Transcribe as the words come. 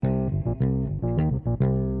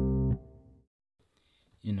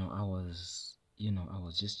I was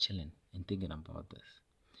just chilling and thinking about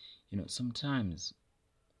this. Sometimes,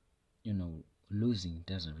 losing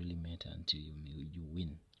doesn't really matter until you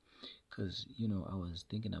win. Because, I was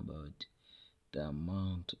thinking about the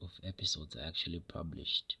amount of episodes I actually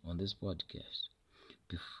published on this podcast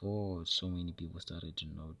before so many people started to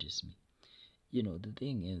notice me. The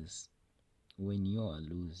thing is, when you are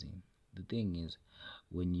losing, the thing is,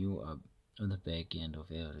 when you are on the back end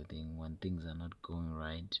of everything, when things are not going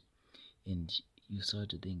right, and you start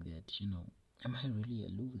to think that, am I really a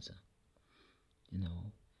loser? You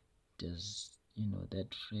know, does,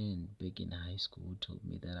 that friend back in high school who told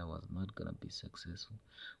me that I was not gonna be successful,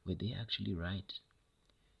 were they actually right?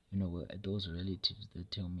 Those relatives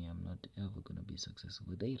that tell me I'm not ever gonna be successful,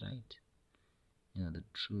 were they right? The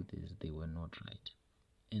truth is they were not right.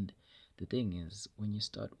 And the thing is, when you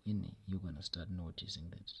start winning, you're gonna start noticing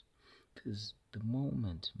that. Because the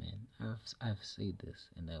moment, man, I've said this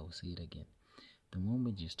and I will say it again. The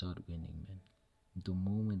moment you start winning, man, the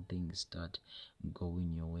moment things start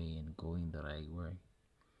going your way and going the right way,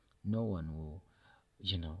 no one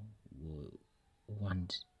you know, will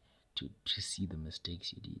want to see the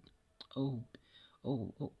mistakes you did. Oh,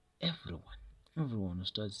 oh, everyone will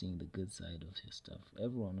start seeing the good side of your stuff.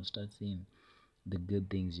 Everyone will start seeing the good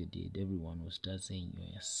things you did. Everyone will start saying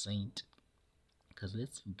you're a saint. Because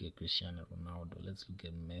let's look at Cristiano Ronaldo, let's look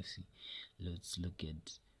at Messi, let's look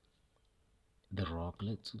at The Rock,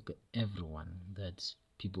 let's look at everyone that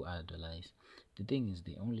people idolize. The thing is,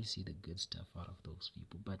 they only see the good stuff out of those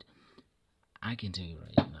people. But I can tell you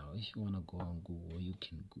right now, if you want to go on Google, you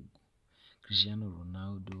can Google Cristiano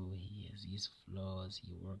Ronaldo. He has his flaws,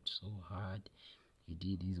 he worked so hard, he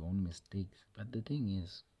did his own mistakes. But the thing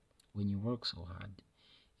is, when you work so hard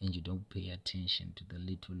and you don't pay attention to the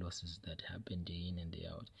little losses that happen day in and day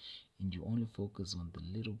out, and you only focus on the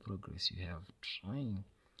little progress you have, trying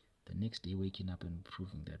the next day waking up and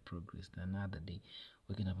improving that progress, the another day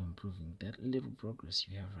waking up and improving that little progress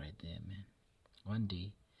you have right there, man. One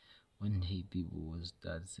day people will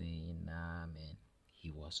start saying, nah, man,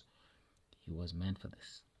 he was meant for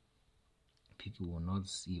this. People will not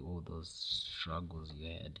see all those struggles you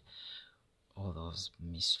had, all those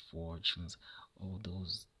misfortunes, all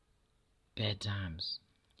those bad times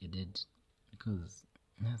you did. Because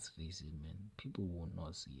let's face it, man, people will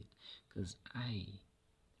not see it. Because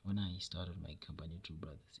when I started my company, Two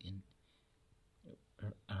Brothers, in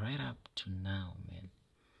right up to now, man,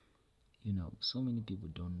 so many people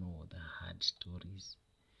don't know the hard stories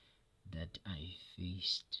that I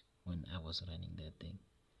faced when I was running that thing.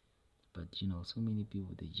 But so many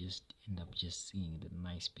people, they just end up just seeing the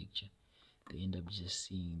nice picture. They end up just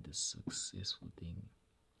seeing the successful thing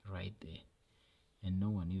right there, and no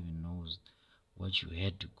one even knows what you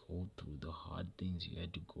had to go through, the hard things you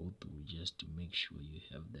had to go through just to make sure you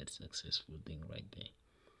have that successful thing right there.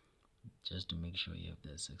 Just to make sure you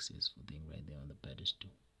have that successful thing right there on the pedestal.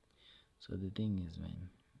 So the thing is, man,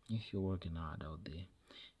 if you're working hard out there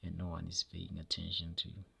and no one is paying attention to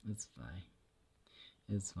you, it's fine.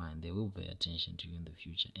 It's fine. They will pay attention to you in the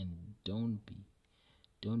future, and don't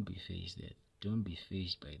be faced that. Don't be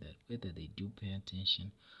faced by that. Whether they do pay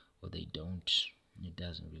attention or they don't, it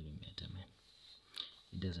doesn't really matter, man.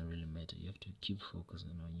 It doesn't really matter. You have to keep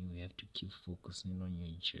focusing on you. You have to keep focusing on your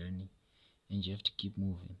journey, and you have to keep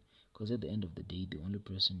moving. Because at the end of the day, the only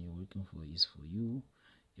person you're working for is for you,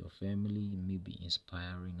 your family, maybe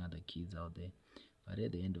inspiring other kids out there. But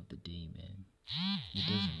at the end of the day, man, it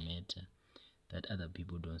doesn't matter that other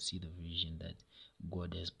people don't see the vision that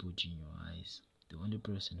God has put in your eyes. The only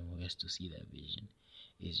person who has to see that vision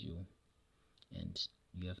is you, and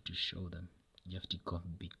you have to show them. You have to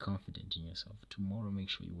be confident in yourself. Tomorrow, make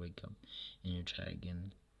sure you wake up and you try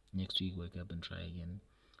again. Next week, wake up and try again.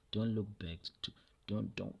 Don't look back.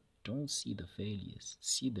 Don't see the failures.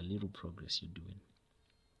 See the little progress you're doing.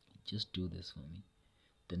 Just do this for me.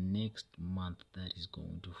 The next month that is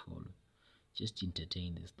going to follow, just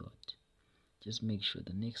entertain this thought. Just make sure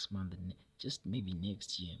the next month, just maybe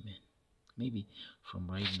next year, man. Maybe from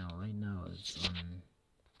right now it's on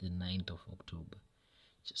the 9th of October.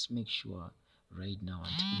 Just make sure right now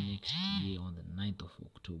until next year on the 9th of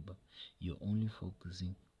October, you're only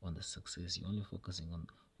focusing on the success. You're only focusing on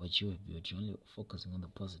what you have built. You're only focusing on the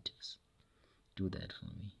positives. Do that for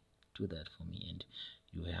me. Do that for me, and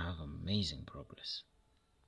you will have amazing progress.